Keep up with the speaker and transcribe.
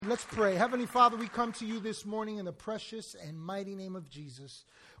Let's pray. Heavenly Father, we come to you this morning in the precious and mighty name of Jesus.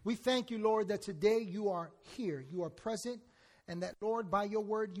 We thank you, Lord, that today you are here, you are present, and that, Lord, by your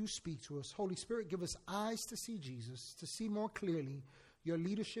word you speak to us. Holy Spirit, give us eyes to see Jesus, to see more clearly your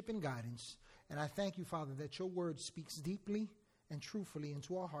leadership and guidance. And I thank you, Father, that your word speaks deeply and truthfully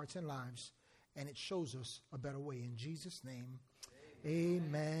into our hearts and lives, and it shows us a better way. In Jesus' name,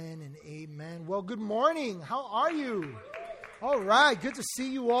 amen and amen. Well, good morning. How are you? All right, good to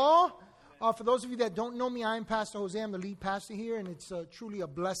see you all. For those of you that don't know me, I'm Pastor Jose. I'm the lead pastor here, and it's truly a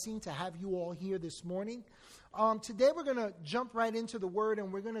blessing to have you all here this morning. Today we're going to jump right into the Word,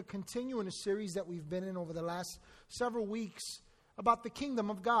 and we're going to continue in a series that we've been in over the last several weeks about the kingdom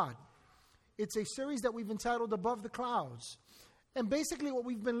of God. It's a series that we've entitled Above the Clouds. And basically what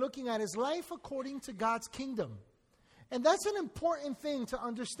we've been looking at is life according to God's kingdom. And that's an important thing to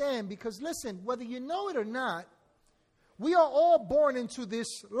understand because, listen, whether you know it or not, we are all born into this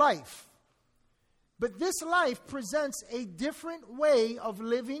life. But this life presents a different way of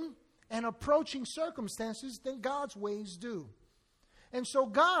living and approaching circumstances than God's ways do. And so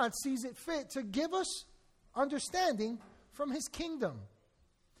God sees it fit to give us understanding from His kingdom.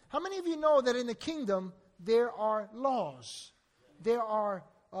 How many of you know that in the kingdom there are laws? There are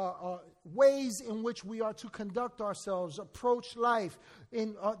ways in which we are to conduct ourselves, approach life.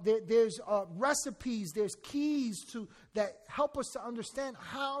 There's recipes, there's keys that help us to understand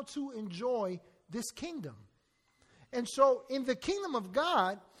how to enjoy this kingdom. And so in the kingdom of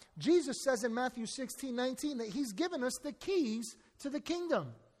God, Jesus says in Matthew 16:19 that He's given us the keys to the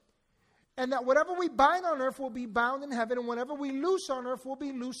kingdom. And that whatever we bind on earth will be bound in heaven, and whatever we loose on earth will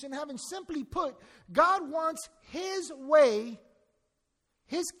be loose in heaven. Simply put, God wants His way,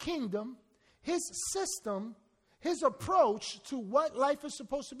 His kingdom, His system, His approach to what life is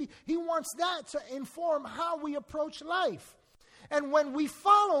supposed to be. He wants that to inform how we approach life. And when we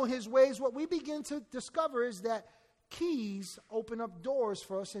follow His ways, what we begin to discover is that keys open up doors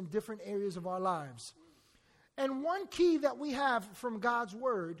for us in different areas of our lives. And one key that we have from God's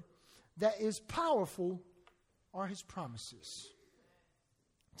word that is powerful are His promises.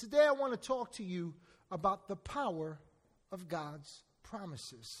 Today I want to talk to you about the power of God's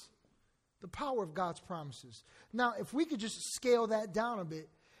promises. The power of God's promises. Now, if we could just scale that down a bit.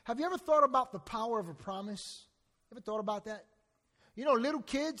 Have you ever thought about the power of a promise? Ever thought about that? You know, little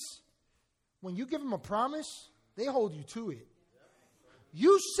kids, when you give them a promise, they hold you to it.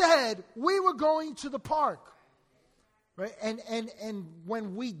 You said we were going to the park. Right? And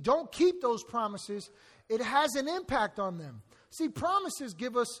when we don't keep those promises, it has an impact on them. See, promises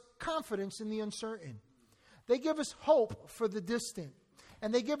give us confidence in the uncertain. They give us hope for the distant.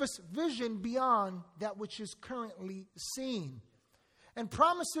 And they give us vision beyond that which is currently seen. And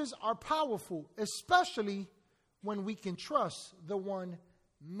promises are powerful, especially when we can trust the one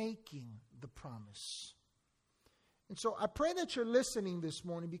making the promise. And so I pray that you're listening this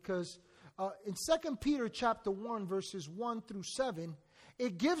morning because in 2 Peter chapter 1, verses 1 through 7,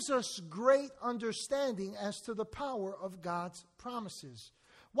 it gives us great understanding as to the power of God's promises.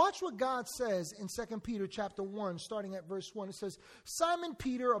 Watch what God says in 2 Peter chapter 1, starting at verse 1. It says, Simon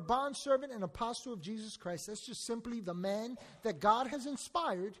Peter, a bondservant and apostle of Jesus Christ. That's just simply the man that God has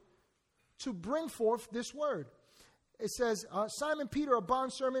inspired to bring forth this word. It says, Simon Peter, a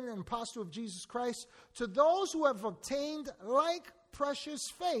bondservant and apostle of Jesus Christ, to those who have obtained like precious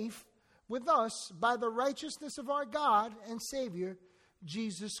faith with us by the righteousness of our God and Savior,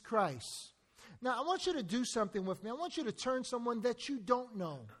 Jesus Christ. Now, I want you to do something with me. I want you to turn someone that you don't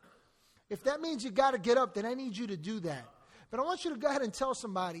know. If that means you got to get up, then I need you to do that. But I want you to go ahead and tell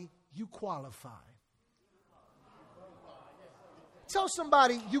somebody, you qualify. Tell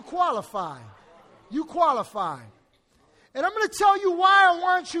somebody, you qualify. You qualify. And I'm going to tell you why I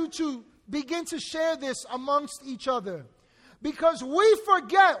want you to begin to share this amongst each other. Because we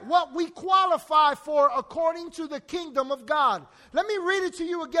forget what we qualify for according to the kingdom of God. Let me read it to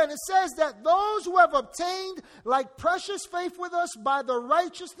you again. It says that those who have obtained like precious faith with us by the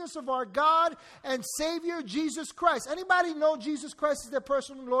righteousness of our God and Savior, Jesus Christ. Anybody know Jesus Christ is their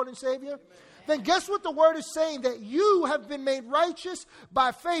personal Lord and Savior? Then guess what the word is saying? That you have been made righteous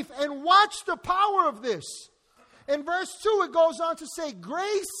by faith. And watch the power of this. In verse 2, it goes on to say,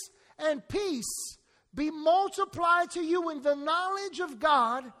 grace and peace be multiplied to you in the knowledge of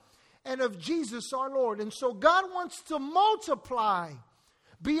God and of Jesus our Lord. And so God wants to multiply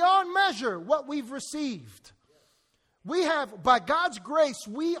beyond measure what we've received. We have, by God's grace,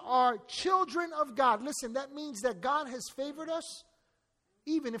 we are children of God. Listen, that means that God has favored us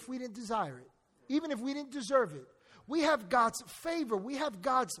even if we didn't desire it, even if we didn't deserve it. We have God's favor. We have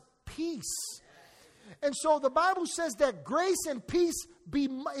God's peace. And so the Bible says that grace and peace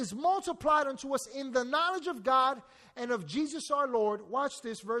is multiplied unto us in the knowledge of God and of Jesus our Lord. Watch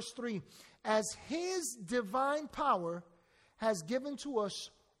this, verse 3. As his divine power has given to us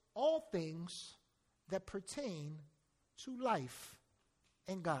all things that pertain to life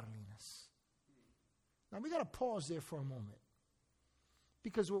and godliness. Now we got to pause there for a moment.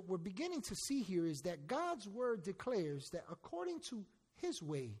 Because what we're beginning to see here is that God's word declares that according to his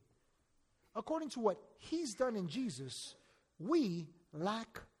way, according to what he's done in Jesus, we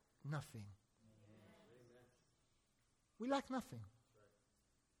lack nothing. We lack nothing.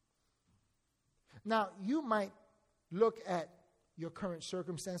 Now, you might look at your current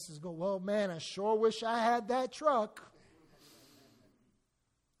circumstances and go, well, man, I sure wish I had that truck.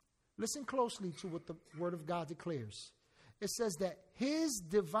 Listen closely to what the Word of God declares. It says that his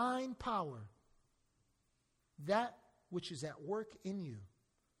divine power, that which is at work in you,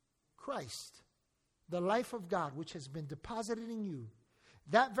 Christ, the life of God which has been deposited in you,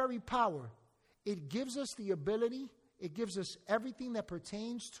 that very power, it gives us the ability, it gives us everything that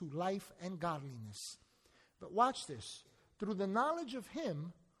pertains to life and godliness. But watch this. Through the knowledge of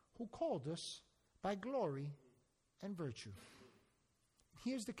him who called us by glory and virtue.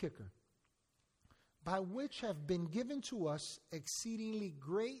 Here's the kicker. By which have been given to us exceedingly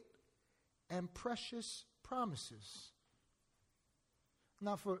great and precious promises.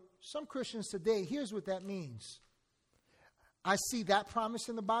 Now, for some Christians today, here's what that means. I see that promise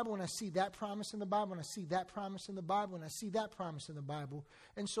in the Bible, and I see that promise in the Bible, and I see that promise in the Bible, and I see that promise in the Bible.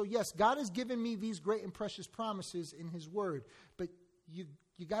 And so, yes, God has given me these great and precious promises in his word, but you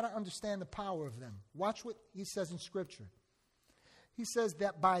got to understand the power of them. Watch what he says in Scripture. He says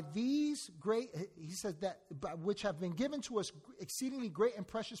that by which have been given to us exceedingly great and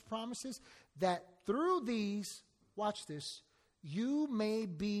precious promises, that through these, watch this, you may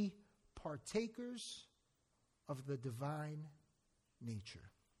be partakers of the divine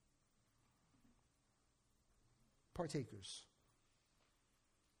nature. Partakers.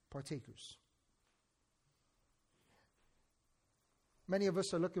 Partakers. Many of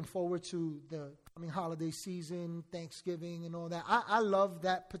us are looking forward to the coming holiday season, Thanksgiving and all that. I love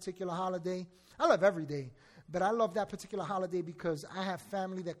that particular holiday. I love every day, but I love that particular holiday because I have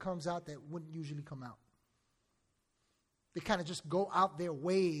family that comes out that wouldn't usually come out. They kind of just go out their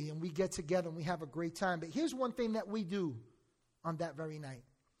way and we get together and we have a great time. But here's one thing that we do on that very night.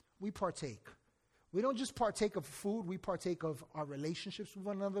 We partake. We don't just partake of food. We partake of our relationships with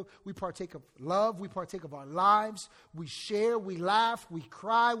one another. We partake of love. We partake of our lives. We share. We laugh. We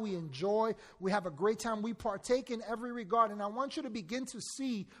cry. We enjoy. We have a great time. We partake in every regard. And I want you to begin to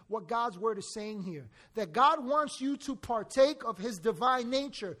see what God's word is saying here. That God wants you to partake of his divine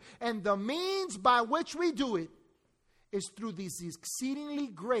nature. And the means by which we do it is through these exceedingly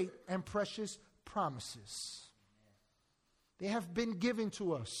great and precious promises. They have been given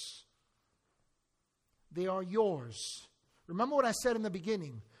to us. They are yours. Remember what I said in the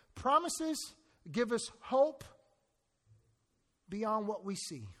beginning. Promises give us hope beyond what we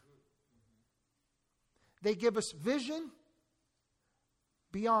see. They give us vision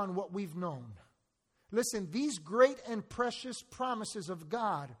beyond what we've known. Listen, these great and precious promises of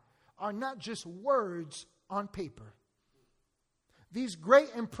God are not just words on paper. These great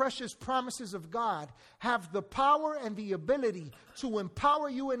and precious promises of God have the power and the ability to empower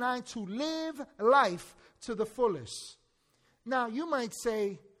you and I to live life to the fullest. Now, you might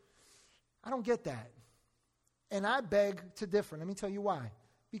say, I don't get that. And I beg to differ. Let me tell you why.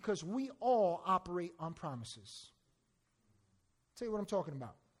 Because we all operate on promises. I'll tell you what I'm talking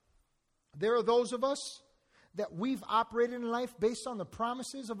about. There are those of us that we've operated in life based on the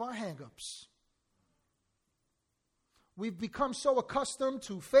promises of our hang-ups. We've become so accustomed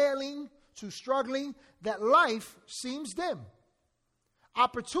to failing, to struggling, that life seems dim.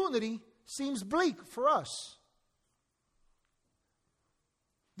 Opportunity seems bleak for us.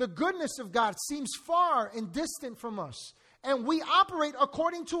 The goodness of God seems far and distant from us. And we operate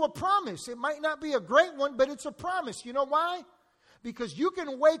according to a promise. It might not be a great one, but it's a promise. You know why? Because you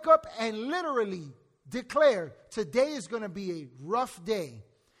can wake up and literally declare, today is going to be a rough day.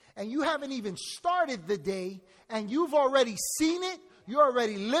 And you haven't even started the day, and you've already seen it, you're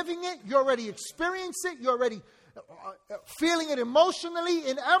already living it, you already experienced it, you're already feeling it emotionally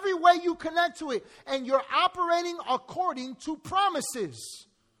in every way you connect to it, and you're operating according to promises.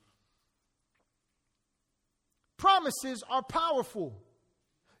 Promises are powerful.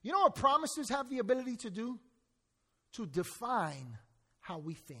 You know what promises have the ability to do? To define how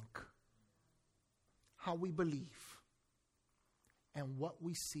we think, how we believe, and what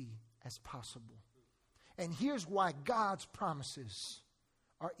we see as possible. And here's why God's promises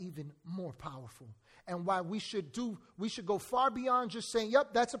are even more powerful. And why we should go far beyond just saying,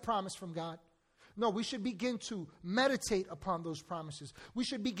 yep, that's a promise from God. No, we should begin to meditate upon those promises. We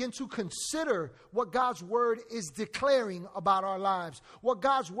should begin to consider what God's word is declaring about our lives, what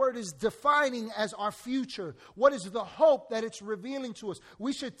God's word is defining as our future, what is the hope that it's revealing to us.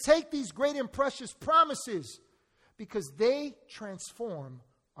 We should take these great and precious promises because they transform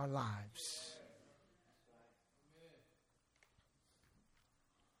our lives.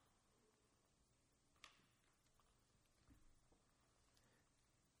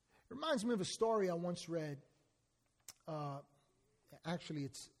 It reminds me of a story I once read. Actually,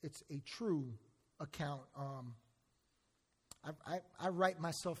 it's a true account. I write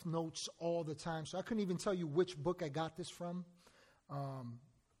myself notes all the time, so I couldn't even tell you which book I got this from. I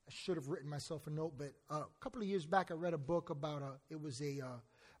should have written myself a note, but a couple of years back I read a book about it was a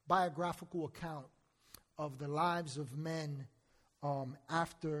biographical account of the lives of men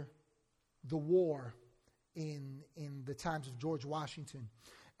after the war in the times of George Washington.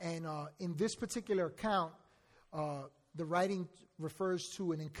 And in this particular account, the writing refers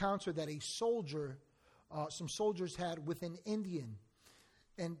to an encounter that some soldiers had with an Indian.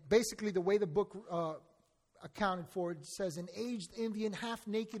 And basically the way the book accounted for it says, an aged Indian, half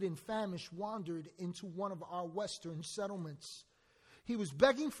naked and famished, wandered into one of our western settlements. He was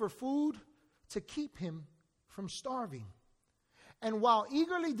begging for food to keep him from starving. And while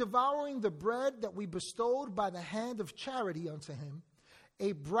eagerly devouring the bread that we bestowed by the hand of charity unto him,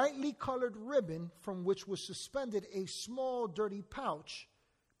 a brightly colored ribbon from which was suspended a small dirty pouch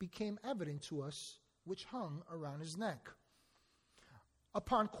became evident to us, which hung around his neck.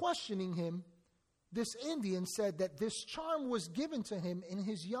 Upon questioning him, this Indian said that this charm was given to him in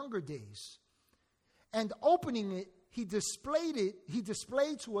his younger days. And opening it, he displayed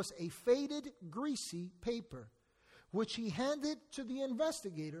to us a faded, greasy paper, which he handed to the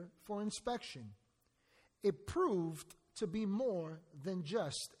investigator for inspection. It proved to be more than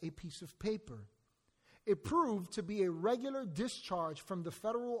just a piece of paper. It proved to be a regular discharge from the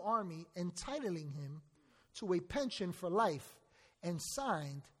federal army entitling him to a pension for life and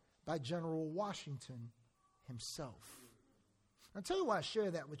signed by General Washington himself. I'll tell you why I share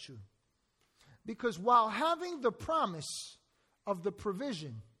that with you. Because while having the promise of the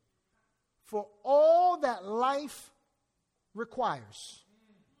provision for all that life requires,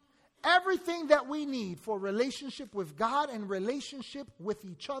 everything that we need for relationship with God and relationship with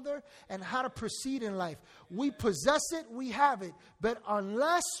each other and how to proceed in life, we possess it, we have it. But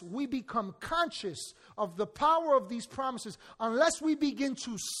unless we become conscious of the power of these promises, unless we begin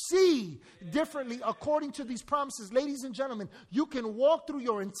to see differently according to these promises, ladies and gentlemen, you can walk through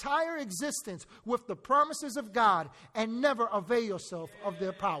your entire existence with the promises of God and never avail yourself of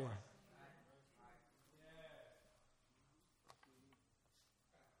their power.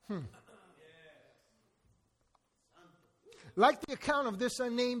 Like the account of this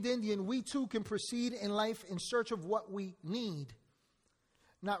unnamed Indian, we too can proceed in life in search of what we need,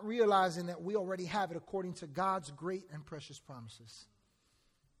 not realizing that we already have it according to God's great and precious promises.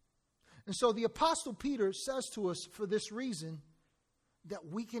 And so the Apostle Peter says to us for this reason that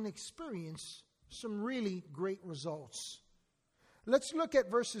we can experience some really great results. Let's look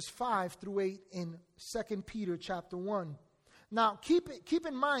at verses 5 through 8 in 2 Peter chapter 1. Now, keep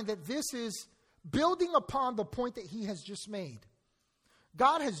in mind that this is building upon the point that he has just made.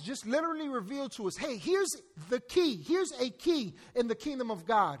 God has just literally revealed to us, hey, here's the key. Here's a key in the kingdom of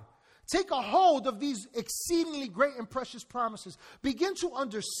God. Take a hold of these exceedingly great and precious promises. Begin to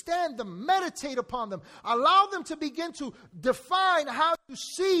understand them, meditate upon them. Allow them to begin to define how you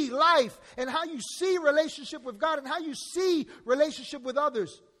see life and how you see relationship with God and how you see relationship with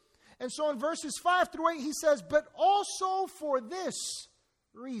others. And so in verses 5 through 8, he says, but also for this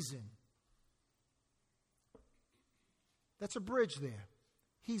reason. That's a bridge there.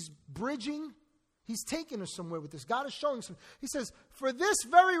 He's bridging. He's taking us somewhere with this. God is showing us. He says, for this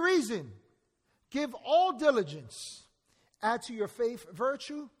very reason, give all diligence. Add to your faith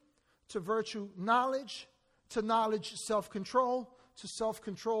virtue, to virtue knowledge, to knowledge self-control, to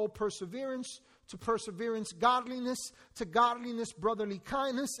self-control perseverance, to perseverance godliness, to godliness brotherly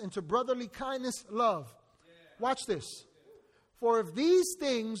kindness, and to brotherly kindness love. Watch this. For if these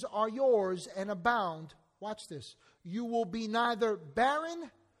things are yours and abound, watch this, you will be neither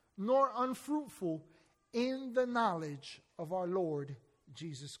barren nor unfruitful in the knowledge of our Lord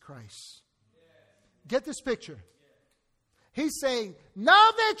Jesus Christ. Get this picture. He's saying, now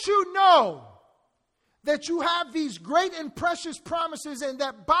that you know that you have these great and precious promises and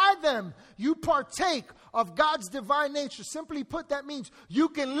that by them you partake of God's divine nature. Simply put, that means you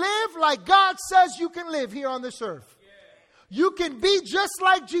can live like God says you can live here on this earth. You can be just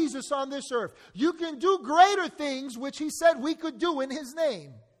like Jesus on this earth. You can do greater things, which he said we could do in his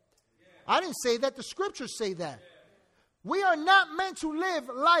name. I didn't say that. The scriptures say that. We are not meant to live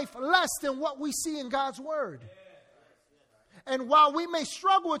life less than what we see in God's word. And while we may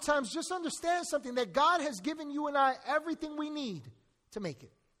struggle at times, just understand something, that God has given you and I everything we need to make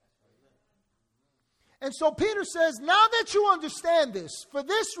it. And so Peter says, now that you understand this, for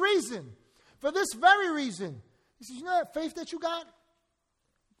this reason, for this very reason, he says, you know that faith that you got?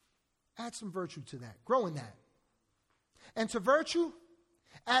 Add some virtue to that. Grow in that. And to virtue,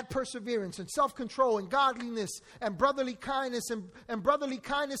 add perseverance and self-control and godliness and brotherly kindness and brotherly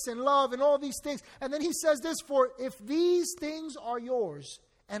kindness and love and all these things. And then he says this, for if these things are yours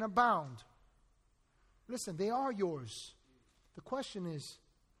and abound. Listen, they are yours. The question is,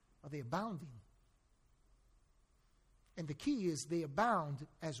 are they abounding? And the key is they abound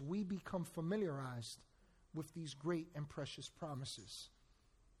as we become familiarized with these great and precious promises.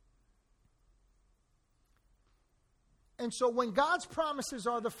 And so when God's promises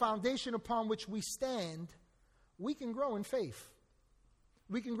are the foundation upon which we stand, we can grow in faith.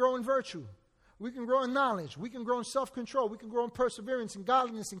 We can grow in virtue. We can grow in knowledge. We can grow in self-control. We can grow in perseverance and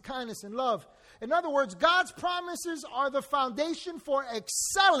godliness and kindness and love. In other words, God's promises are the foundation for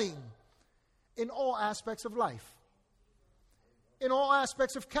excelling in all aspects of life, in all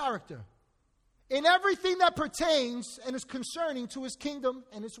aspects of character, in everything that pertains and is concerning to his kingdom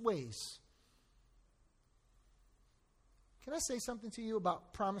and its ways. Can I say something to you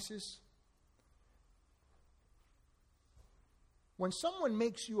about promises? When someone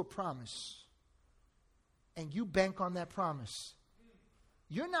makes you a promise and you bank on that promise,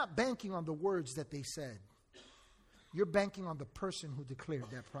 you're not banking on the words that they said. You're banking on the person who declared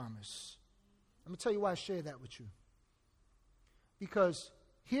that promise. Let me tell you why I share that with you. Because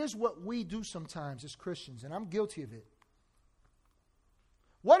here's what we do sometimes as Christians, and I'm guilty of it.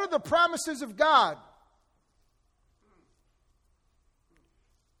 What are the promises of God?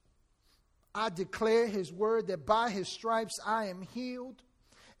 I declare his word that by his stripes I am healed,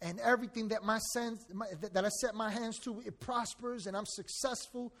 and everything that that I set my hands to, it prospers, and I'm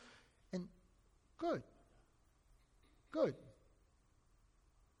successful, and good. Good.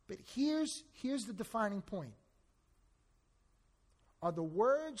 But here's the defining point. Are the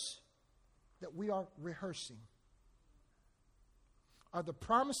words that we are rehearsing, are the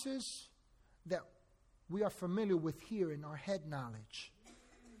promises that we are familiar with here in our head knowledge,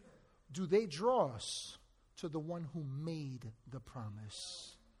 do they draw us to the one who made the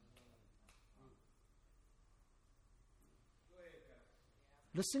promise?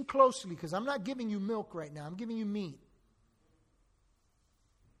 Listen closely, because I'm not giving you milk right now. I'm giving you meat.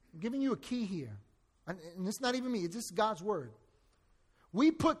 I'm giving you a key here. And it's not even me. It's just God's word.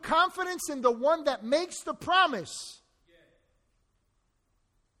 We put confidence in the one that makes the promise,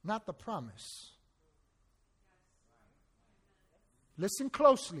 not the promise. Listen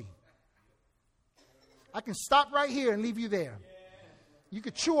closely. I can stop right here and leave you there. You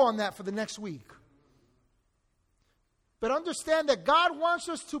could chew on that for the next week. But understand that God wants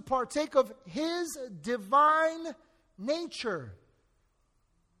us to partake of his divine nature.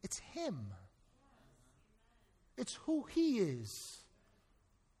 It's him. It's who he is.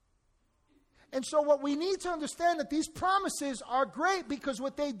 And so what we need to understand that these promises are great because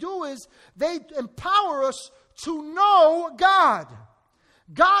what they do is they empower us to know God.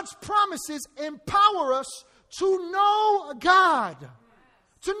 God's promises empower us to know God.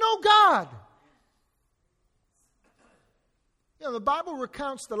 To know God. You know, the Bible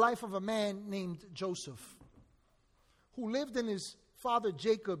recounts the life of a man named Joseph, who lived in his father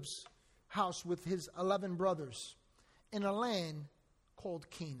Jacob's house with his 11 brothers in a land called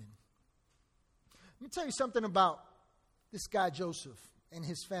Canaan. Let me tell you something about this guy Joseph and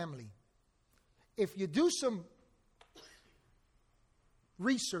his family. If you do some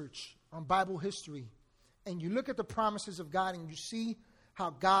research on Bible history and you look at the promises of God and you see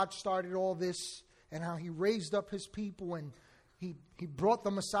how God started all this and how he raised up his people and he brought the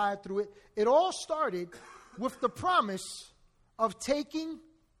Messiah through it, it all started with the promise of taking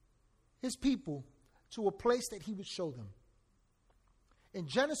his people to a place that he would show them. In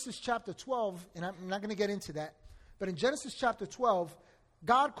Genesis chapter 12, and I'm not going to get into that, but in Genesis chapter 12,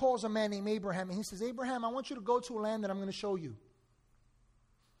 God calls a man named Abraham, and he says, Abraham, I want you to go to a land that I'm going to show you.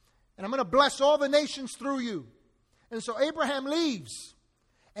 And I'm going to bless all the nations through you. And so Abraham leaves.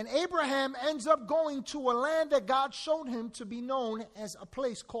 And Abraham ends up going to a land that God showed him to be known as a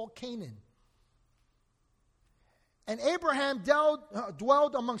place called Canaan. And Abraham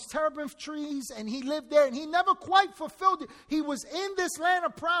dwelled amongst terebinth trees, and he lived there, and he never quite fulfilled it. He was in this land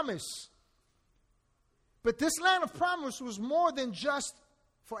of promise. But this land of promise was more than just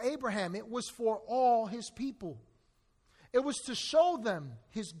for Abraham. It was for all his people. It was to show them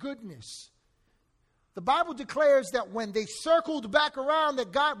his goodness. The Bible declares that when they circled back around,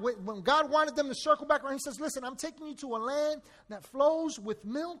 when God wanted them to circle back around, he says, listen, I'm taking you to a land that flows with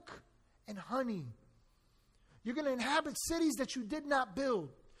milk and honey. You're going to inhabit cities that you did not build.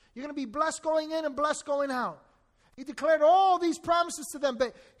 You're going to be blessed going in and blessed going out. He declared all these promises to them,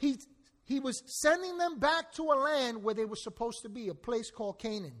 but he was sending them back to a land where they were supposed to be, a place called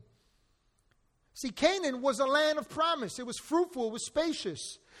Canaan. See, Canaan was a land of promise. It was fruitful. It was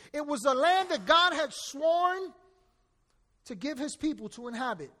spacious. It was a land that God had sworn to give his people to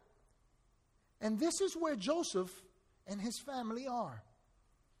inhabit. And this is where Joseph and his family are,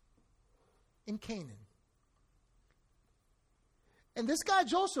 in Canaan. And this guy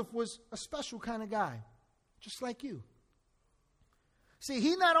Joseph was a special kind of guy, just like you. See,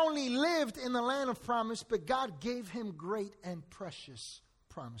 he not only lived in the land of promise, but God gave him great and precious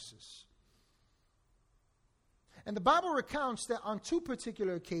promises. And the Bible recounts that on 2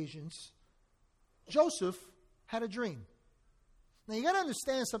 particular occasions, Joseph had a dream. Now, you got to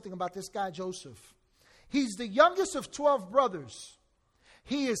understand something about this guy, Joseph. He's the youngest of 12 brothers.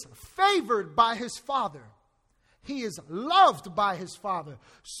 He is favored by his father. He is loved by his father.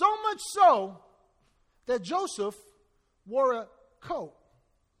 So much so that Joseph wore a coat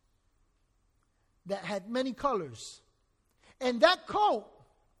that had many colors. And that coat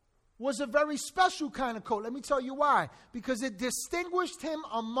was a very special kind of coat. Let me tell you why. Because it distinguished him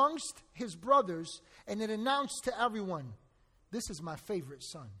amongst his brothers, and it announced to everyone, this is my favorite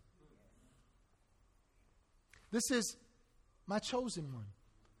son. This is my chosen one.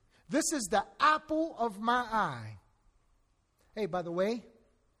 This is the apple of my eye. Hey, by the way,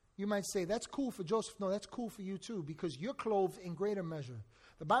 you might say, that's cool for Joseph. No, that's cool for you too, because you're clothed in greater measure.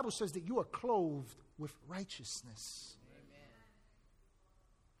 The Bible says that you are clothed with righteousness.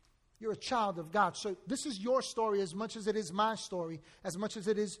 You're a child of God. So this is your story as much as it is my story, as much as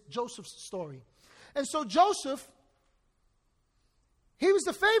it is Joseph's story. And so Joseph, he was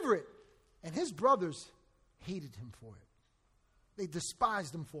the favorite. And his brothers hated him for it. They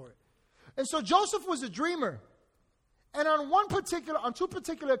despised him for it. And so Joseph was a dreamer. And on 2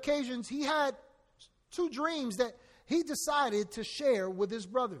 particular occasions, he had 2 dreams that he decided to share with his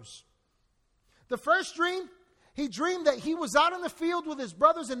brothers. The first dream, he dreamed that he was out in the field with his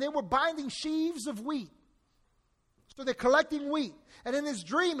brothers and they were binding sheaves of wheat. So they're collecting wheat. And in his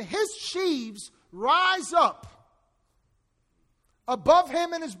dream, his sheaves rise up above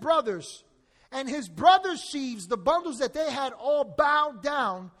him and his brothers. And his brothers' sheaves, the bundles that they had, all bowed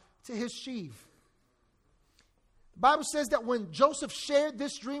down to his sheaf. The Bible says that when Joseph shared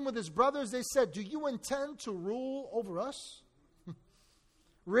this dream with his brothers, they said, do you intend to rule over us?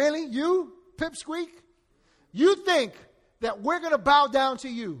 Really? You, Pipsqueak? You think that we're going to bow down to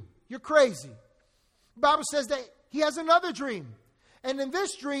you? You're crazy. The Bible says that he has another dream. And in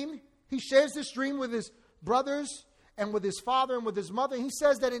this dream, he shares this dream with his brothers and with his father and with his mother. He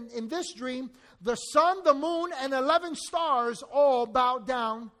says that in this dream, the sun, the moon, and 11 stars all bowed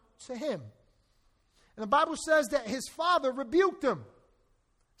down to him. And the Bible says that his father rebuked him,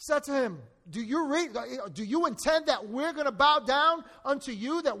 said to him, do you intend that we're going to bow down unto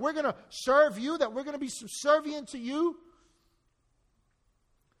you, that we're going to serve you, that we're going to be subservient to you?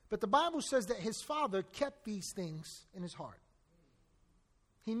 But the Bible says that his father kept these things in his heart.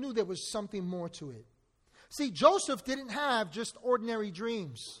 He knew there was something more to it. See, Joseph didn't have just ordinary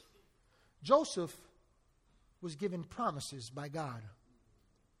dreams. Joseph was given promises by God.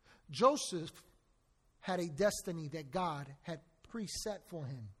 Joseph had a destiny that God had preset for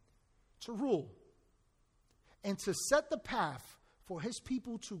him to rule and to set the path for his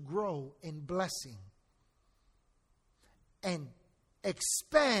people to grow in blessing and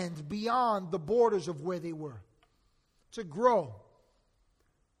expand beyond the borders of where they were, to grow.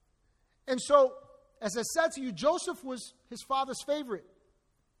 And so, as I said to you, Joseph was his father's favorite.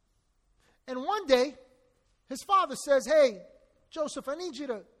 And one day, his father says, hey, Joseph, I need you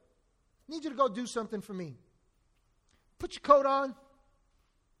to go do something for me. Put your coat on.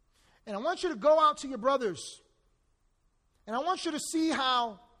 And I want you to go out to your brothers. And I want you to see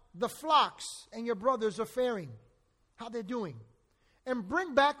how the flocks and your brothers are faring, how they're doing. And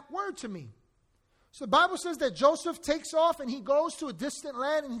bring back word to me. So the Bible says that Joseph takes off and he goes to a distant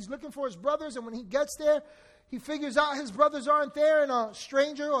land and he's looking for his brothers. And when he gets there, he figures out his brothers aren't there. And a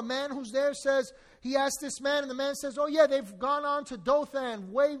stranger or a man who's there says, he asked this man, and the man says, oh yeah, they've gone on to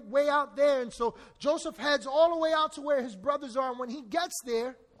Dothan, way out there. And so Joseph heads all the way out to where his brothers are. And when he gets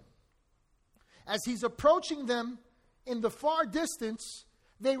there, as he's approaching them in the far distance,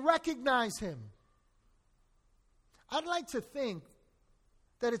 they recognize him. I'd like to think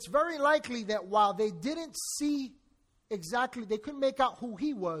that it's very likely that while they didn't see exactly, they couldn't make out who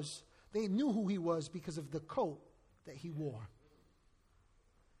he was, they knew who he was because of the coat that he wore.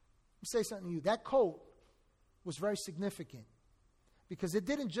 Let me say something to you. That coat was very significant because it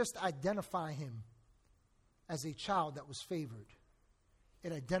didn't just identify him as a child that was favored.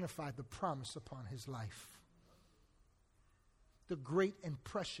 It identified the promise upon his life. The great and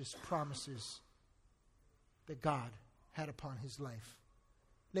precious promises that God had upon his life.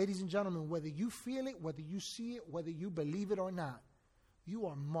 Ladies and gentlemen, whether you feel it, whether you see it, whether you believe it or not, you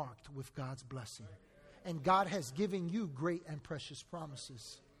are marked with God's blessing. And God has given you great and precious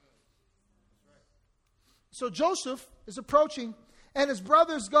promises. So Joseph is approaching, and his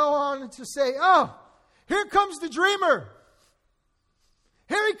brothers go on to say, oh, here comes the dreamer.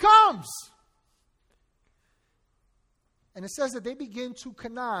 Here he comes. And it says that they begin to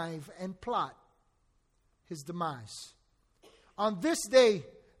connive and plot his demise. On this day,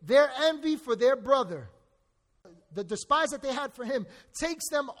 their envy for their brother, the despise that they had for him, takes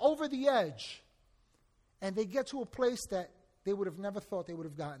them over the edge. And they get to a place that they would have never thought they would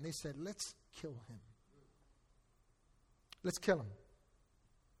have gotten. They said, let's kill him. Let's kill him.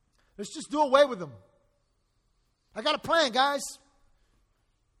 Let's just do away with him. I got a plan, guys.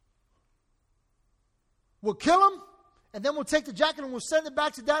 We'll kill him, and then we'll take the jacket and we'll send it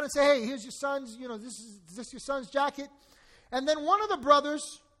back to dad and say, hey, here's your son's, this is your son's jacket. And then one of the brothers,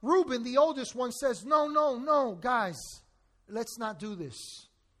 Reuben, the oldest one, says, no, guys, let's not do this.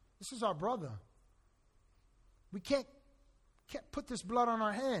 This is our brother. We can't put this blood on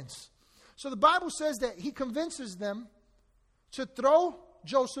our hands. So the Bible says that he convinces them to throw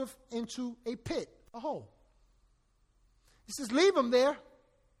Joseph into a pit, a hole. He says, leave him there.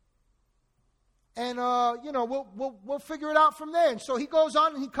 And, we'll figure it out from there. And so he goes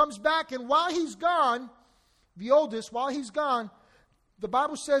on and he comes back. And while he's gone, the oldest, the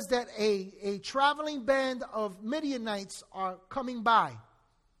Bible says that a traveling band of Midianites are coming by.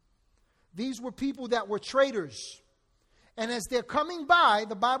 These were people that were traders. And as they're coming by,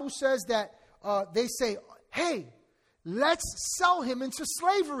 the Bible says that they say, hey, let's sell him into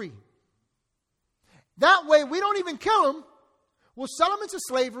slavery. That way, we don't even kill him. We'll sell him into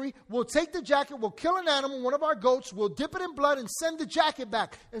slavery. We'll take the jacket. We'll kill an animal, one of our goats. We'll dip it in blood and send the jacket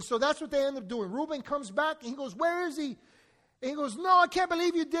back. And so that's what they end up doing. Reuben comes back and he goes, where is he? And he goes, no, I can't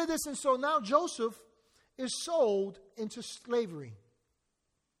believe you did this. And so now Joseph is sold into slavery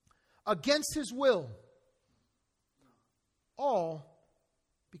against his will. All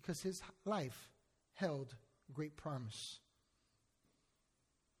because his life held great promise.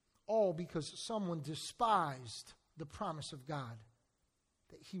 All because someone despised the promise of God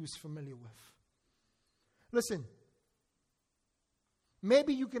that he was familiar with. Listen,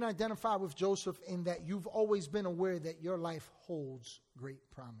 maybe you can identify with Joseph in that you've always been aware that your life holds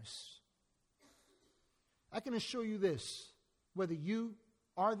great promise. I can assure you this, whether you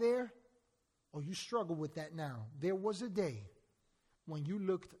are there or you struggle with that now, there was a day when you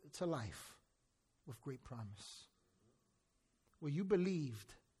looked to life with great promise, where you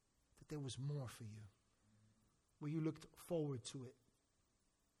believed that there was more for you, where you looked forward to it.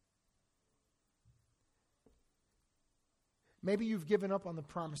 Maybe you've given up on the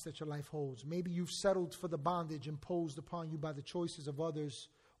promise that your life holds. Maybe you've settled for the bondage imposed upon you by the choices of others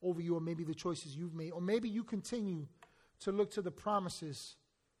over you, or maybe the choices you've made. Or maybe you continue to look to the promises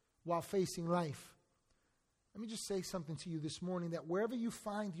while facing life. Let me just say something to you this morning, that wherever you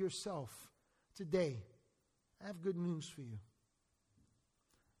find yourself today, I have good news for you.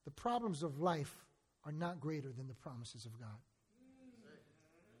 The problems of life are not greater than the promises of God.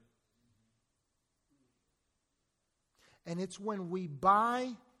 And it's when we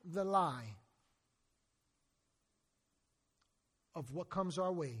buy the lie of what comes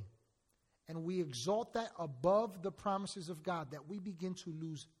our way and we exalt that above the promises of God that we begin to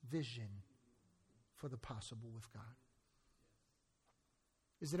lose vision for the possible with God.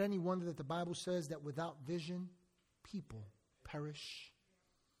 Is it any wonder that the Bible says that without vision, people perish?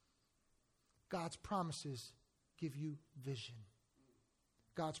 God's promises give you vision.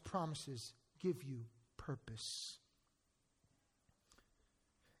 God's promises give you purpose.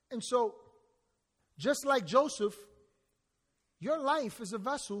 And so, just like Joseph, your life is a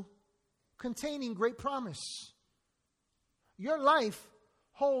vessel containing great promise. Your life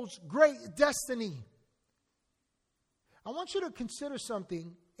holds great destiny. I want you to consider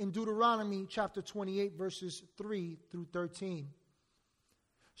something in Deuteronomy chapter 28, verses 3 through 13.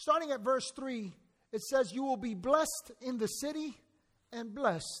 Starting at verse 3, it says, you will be blessed in the city and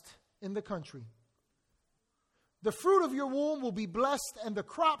blessed in the country. The fruit of your womb will be blessed, and the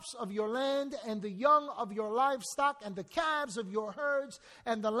crops of your land, and the young of your livestock, and the calves of your herds,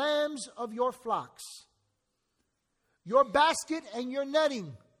 and the lambs of your flocks. Your basket and your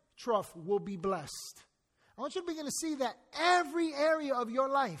netting trough will be blessed. I want you to begin to see that every area of your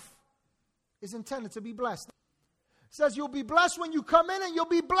life is intended to be blessed. It says you'll be blessed when you come in, and you'll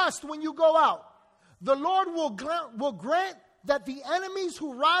be blessed when you go out. The Lord will grant that the enemies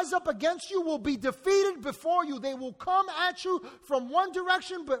who rise up against you will be defeated before you. They will come at you from one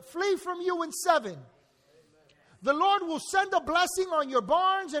direction, but flee from you in seven. The Lord will send a blessing on your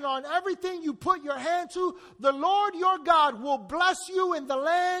barns and on everything you put your hand to. The Lord your God will bless you in the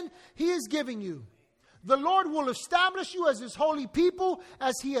land he is giving you. The Lord will establish you as his holy people,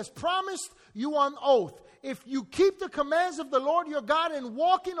 as he has promised you on oath, if you keep the commands of the Lord your God and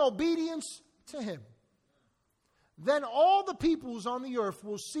walk in obedience to him. Then all the peoples on the earth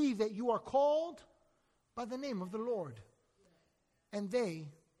will see that you are called by the name of the Lord, and they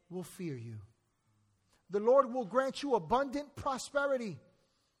will fear you. The Lord will grant you abundant prosperity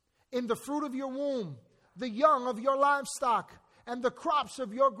in the fruit of your womb, the young of your livestock, and the crops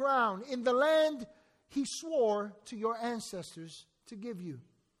of your ground, in the land he swore to your ancestors to give you.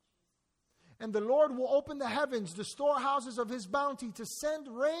 And the Lord will open the heavens, the storehouses of his bounty, to send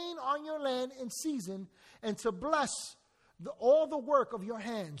rain on your land in season, and to bless all the work of your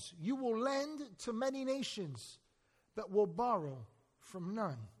hands. You will lend to many nations, but will borrow from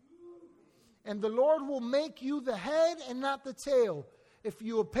none. And the Lord will make you the head and not the tail, if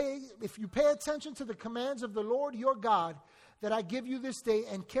you pay attention to the commands of the Lord your God that I give you this day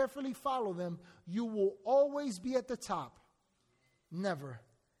and carefully follow them. You will always be at the top, never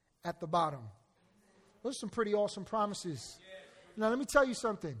at the bottom. Those are some pretty awesome promises. Now, let me tell you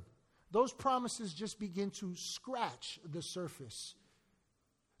something. Those promises just begin to scratch the surface.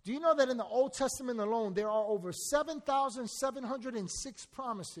 Do you know that in the Old Testament alone, there are over 7,706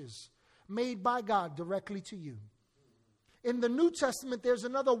 promises made by God directly to you? In the New Testament, there's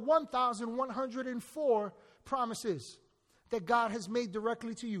another 1,104 promises that God has made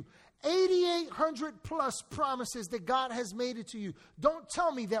directly to you. 8,800 plus promises that God has made it to you. Don't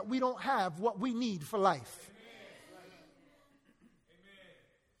tell me that we don't have what we need for life.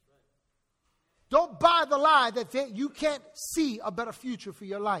 Don't buy the lie that you can't see a better future for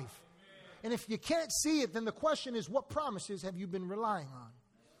your life. And if you can't see it, then the question is, what promises have you been relying on?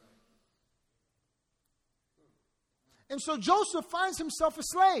 And so Joseph finds himself a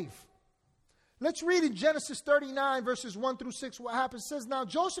slave. Let's read in Genesis 39, verses 1 through 6, what happens. It says, now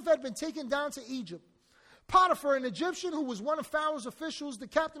Joseph had been taken down to Egypt. Potiphar, an Egyptian who was one of Pharaoh's officials, the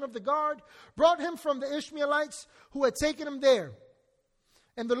captain of the guard, brought him from the Ishmaelites who had taken him there.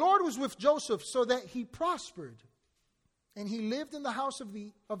 And the Lord was with Joseph so that he prospered. And he lived in the house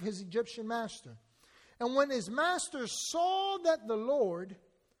of his Egyptian master. And when his master saw that the Lord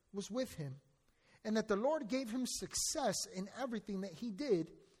was with him, and that the Lord gave him success in everything that he did,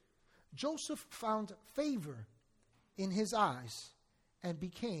 Joseph found favor in his eyes and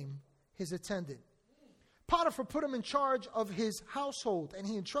became his attendant. Potiphar put him in charge of his household, and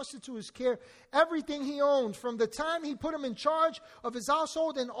he entrusted to his care everything he owned. From the time he put him in charge of his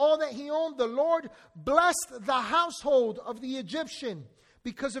household and all that he owned, the Lord blessed the household of the Egyptian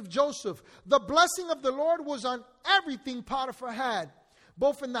because of Joseph. The blessing of the Lord was on everything Potiphar had,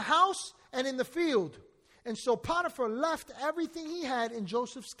 both in the house and in the field. And so Potiphar left everything he had in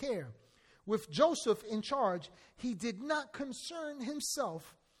Joseph's care. With Joseph in charge, he did not concern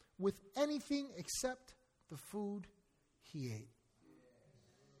himself with anything except the food he ate.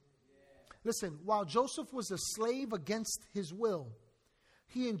 Listen, while Joseph was a slave against his will,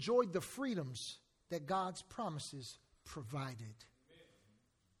 he enjoyed the freedoms that God's promises provided.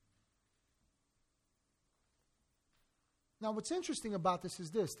 Now, what's interesting about this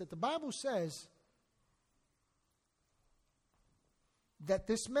is this, that the Bible says that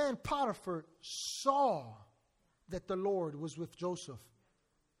this man Potiphar saw that the Lord was with Joseph.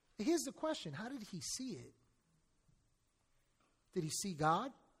 Here's the question, how did he see it? Did he see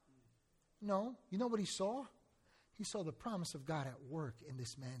God? No. You know what he saw? He saw the promise of God at work in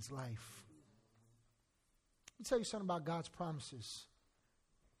this man's life. Let me tell you something about God's promises.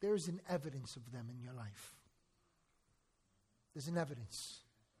 There is an evidence of them in your life. There's an evidence.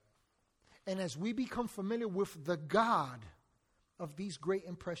 And as we become familiar with the God of these great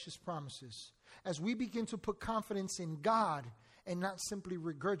and precious promises, as we begin to put confidence in God and not simply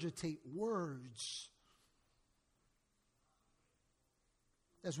regurgitate words,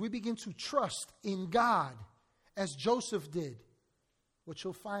 as we begin to trust in God as Joseph did, what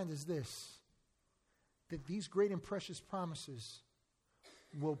you'll find is this, that these great and precious promises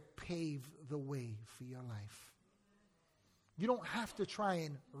will pave the way for your life. You don't have to try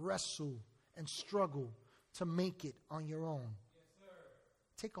and wrestle and struggle to make it on your own.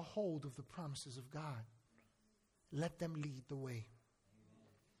 Take a hold of the promises of God. Let them lead the way.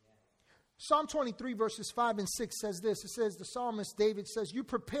 Psalm 23 verses 5 and 6 says this. It says, the psalmist David says, you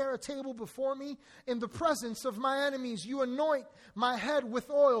prepare a table before me in the presence of my enemies. You anoint my head with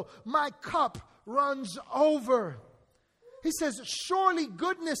oil. My cup runs over. He says, surely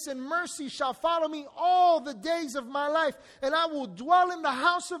goodness and mercy shall follow me all the days of my life, and I will dwell in the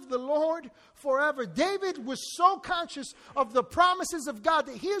house of the Lord forever. David was so conscious of the promises of God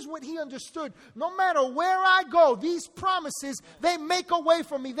that here's what he understood. No matter where I go, these promises, they make a way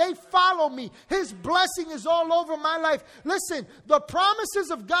for me. They follow me. His blessing is all over my life. Listen, the promises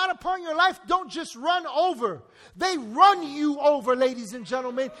of God upon your life don't just run over. They run you over, ladies and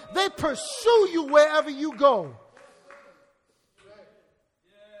gentlemen. They pursue you wherever you go.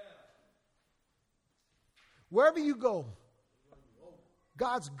 Wherever you go,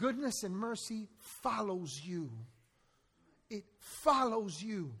 God's goodness and mercy follows you. It follows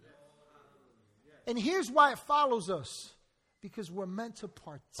you. And here's why it follows us. Because we're meant to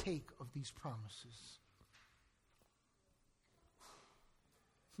partake of these promises.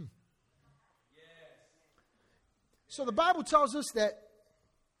 So the Bible tells us that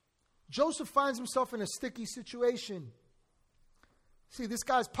Joseph finds himself in a sticky situation. See, this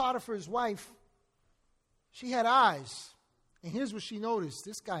guy's Potiphar's wife. She had eyes. And here's what she noticed.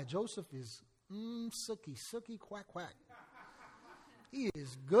 This guy, Joseph, is sooky, quack, quack. He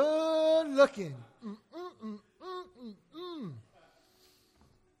is good looking.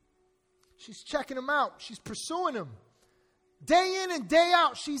 She's checking him out. She's pursuing him. Day in and day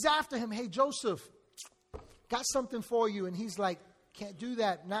out, she's after him. Hey, Joseph, got something for you. And he's like, can't do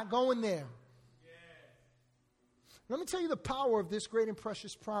that. Not going there. Let me tell you the power of this great and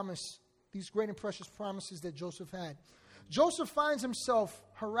precious promise. These great and precious promises that Joseph had. Joseph finds himself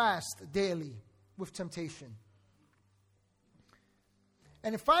harassed daily with temptation.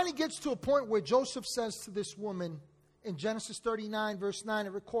 And it finally gets to a point where Joseph says to this woman, in Genesis 39, verse 9,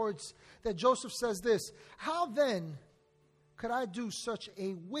 it records that Joseph says this, how then could I do such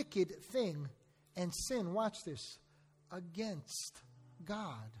a wicked thing and sin, watch this, against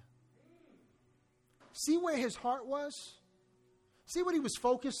God? See where his heart was? See what he was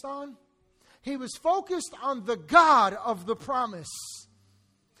focused on? He was focused on the God of the promise.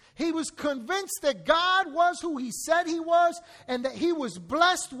 He was convinced that God was who he said he was and that he was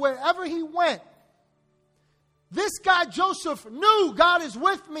blessed wherever he went. This guy, Joseph, knew God is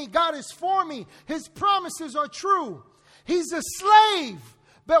with me, God is for me. His promises are true. He's a slave,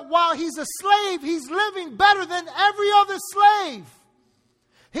 but while he's a slave, he's living better than every other slave.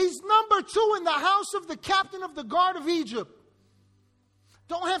 He's number 2 in the house of the captain of the guard of Egypt.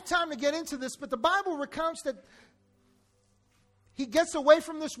 Don't have time to get into this, but the Bible recounts that he gets away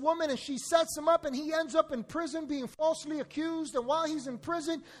from this woman and she sets him up and he ends up in prison being falsely accused. And while he's in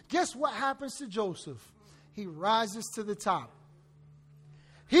prison, guess what happens to Joseph? He rises to the top.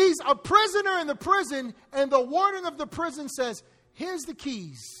 He's a prisoner in the prison and the warden of the prison says, here's the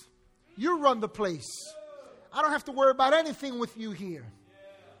keys. You run the place. I don't have to worry about anything with you here.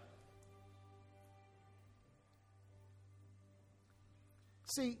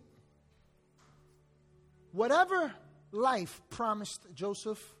 See, whatever life promised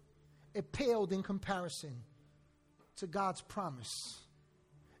Joseph, it paled in comparison to God's promise.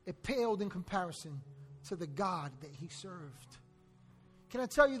 It paled in comparison to the God that he served. Can I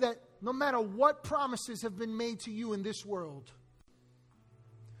tell you that no matter what promises have been made to you in this world,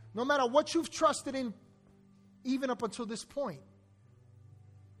 no matter what you've trusted in even up until this point,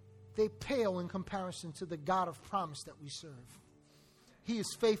 they pale in comparison to the God of promise that we serve. He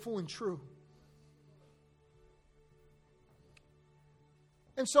is faithful and true.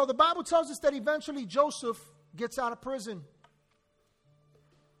 And so the Bible tells us that eventually Joseph gets out of prison.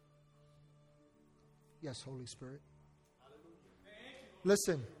 Yes, Holy Spirit.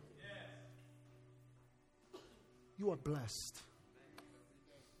 Listen. You are blessed.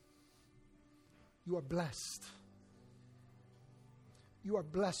 You are blessed. You are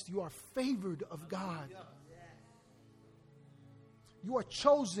blessed. You are favored of God. You are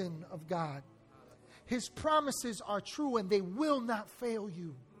chosen of God. His promises are true and they will not fail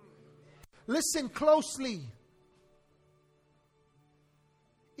you. Listen closely.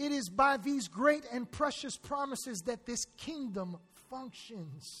 It is by these great and precious promises that this kingdom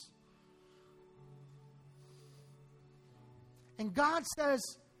functions. And God says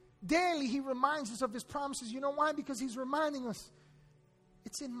daily, he reminds us of his promises. You know why? Because he's reminding us,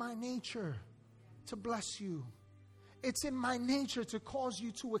 it's in my nature to bless you. It's in my nature to cause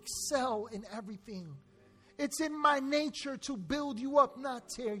you to excel in everything. It's in my nature to build you up, not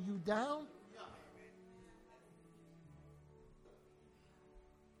tear you down.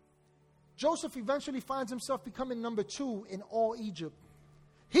 Joseph eventually finds himself becoming number 2 in all Egypt.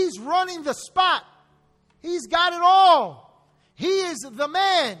 He's running the spot. He's got it all. He is the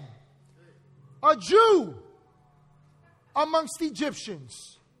man, a Jew amongst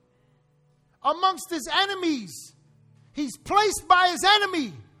Egyptians, amongst his enemies. He's placed by his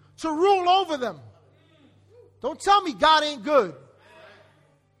enemy to rule over them. Don't tell me God ain't good.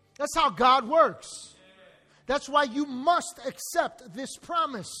 That's how God works. That's why you must accept this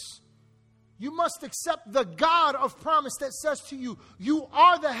promise. You must accept the God of promise that says to you, you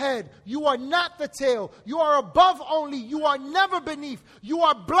are the head, you are not the tail, you are above only, you are never beneath, you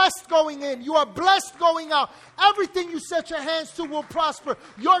are blessed going in, you are blessed going out. Everything you set your hands to will prosper.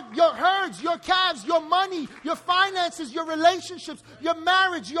 Your herds, your calves, your money, your finances, your relationships, your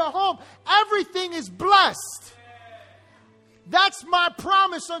marriage, your home, everything is blessed. That's my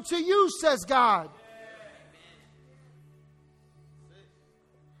promise unto you, says God.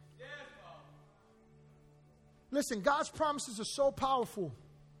 Listen, God's promises are so powerful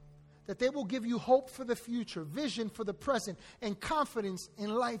that they will give you hope for the future, vision for the present, and confidence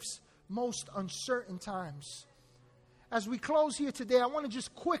in life's most uncertain times. As we close here today, I want to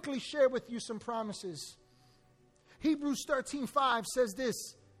just quickly share with you some promises. Hebrews 13:5 says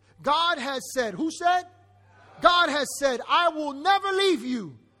this. God has said, who said? God has said, I will never leave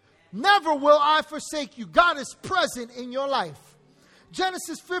you. Never will I forsake you. God is present in your life.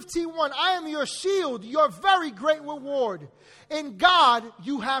 Genesis 15:1, I am your shield, your very great reward. In God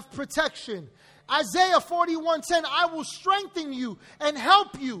you have protection. Isaiah 41:10, I will strengthen you and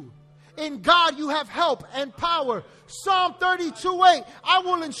help you. In God you have help and power. Psalm 32:8, I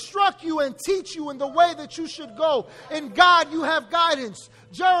will instruct you and teach you in the way that you should go. In God you have guidance.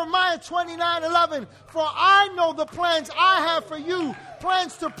 Jeremiah 29:11, for I know the plans I have for you,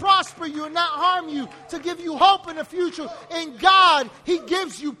 plans to prosper you and not harm you, to give you hope in the future. In God, He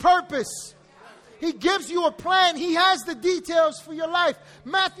gives you purpose. He gives you a plan. He has the details for your life.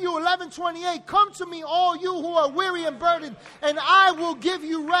 Matthew 11:28, come to me all you who are weary and burdened, and I will give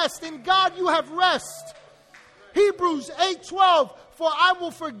you rest. In God you have rest. Hebrews 8:12, for I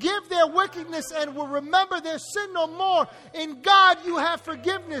will forgive their wickedness and will remember their sin no more. In God you have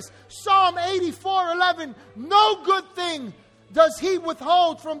forgiveness. Psalm 84:11, no good thing does He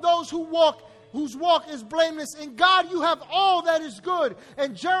withhold from those whose walk is blameless. In God you have all that is good.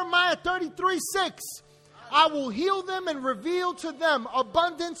 And Jeremiah 33:6, I will heal them and reveal to them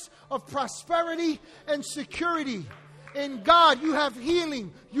abundance of prosperity and security. In God you have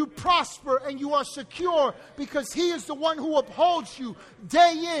healing, you prosper, and you are secure because He is the one who upholds you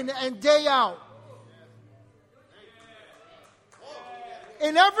day in and day out.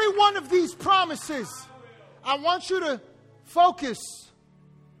 In every one of these promises, I want you to focus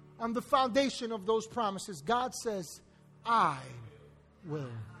on the foundation of those promises. God says, I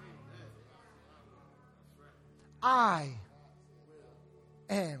will. I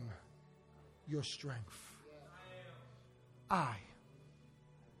am your strength.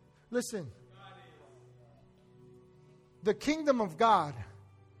 Listen, the kingdom of God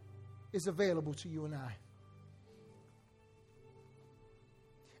is available to you and I.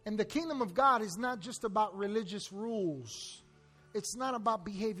 And the kingdom of God is not just about religious rules. It's not about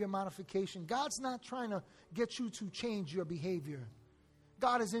behavior modification. God's not trying to get you to change your behavior.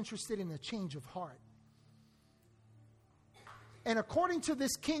 God is interested in a change of heart. And according to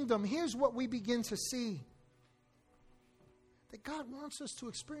this kingdom, here's what we begin to see. That God wants us to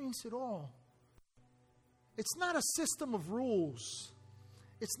experience it all. It's not a system of rules.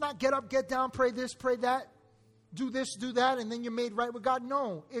 It's not get up, get down, pray this, pray that, do this, do that, and then you're made right with God.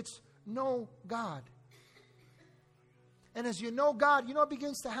 No, it's know God. And as you know God, you know what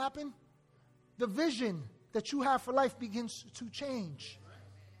begins to happen? The vision that you have for life begins to change.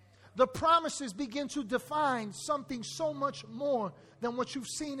 The promises begin to define something so much more than what you've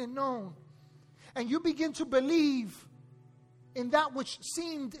seen and known. And you begin to believe in that which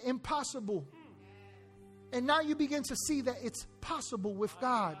seemed impossible. And now you begin to see that it's possible with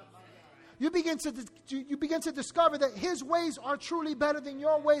God. You begin to discover that His ways are truly better than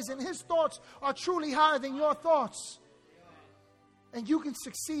your ways, and His thoughts are truly higher than your thoughts. And you can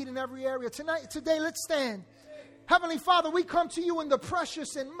succeed in every area. Today, let's stand. Heavenly Father, we come to you in the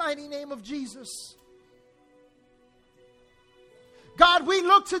precious and mighty name of Jesus. God, we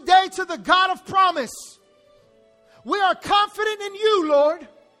look today to the God of promise. We are confident in you, Lord.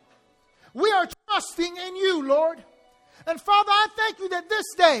 We are trusting in you, Lord. And Father, I thank you that this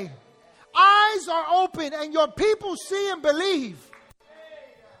day, eyes are open and your people see and believe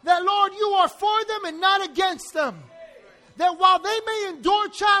That, Lord, you are for them and not against them. That while they may endure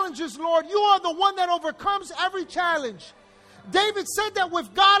challenges, Lord, you are the one that overcomes every challenge. David said that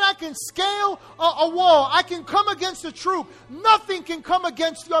with God I can scale a wall. I can come against a troop. Nothing can come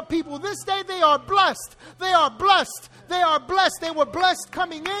against your people. This day they are blessed. They are blessed. They are blessed. They were blessed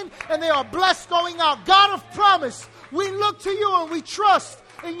coming in and they are blessed going out. God of promise, we look to you and we trust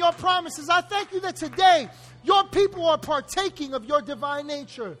in your promises. I thank you that today your people are partaking of your divine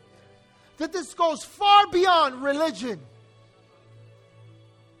nature. That this goes far beyond religion.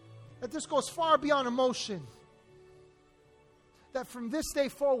 That this goes far beyond emotion. That from this day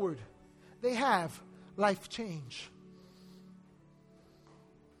forward, they have life change.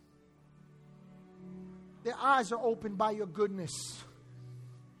 Their eyes are opened by your goodness.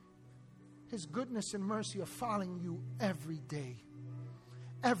 His goodness and mercy are following you every day.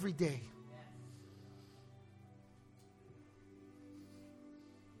 Every day.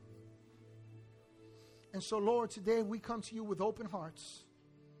 And so, Lord, today we come to you with open hearts.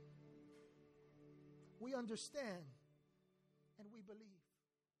 We understand and we believe.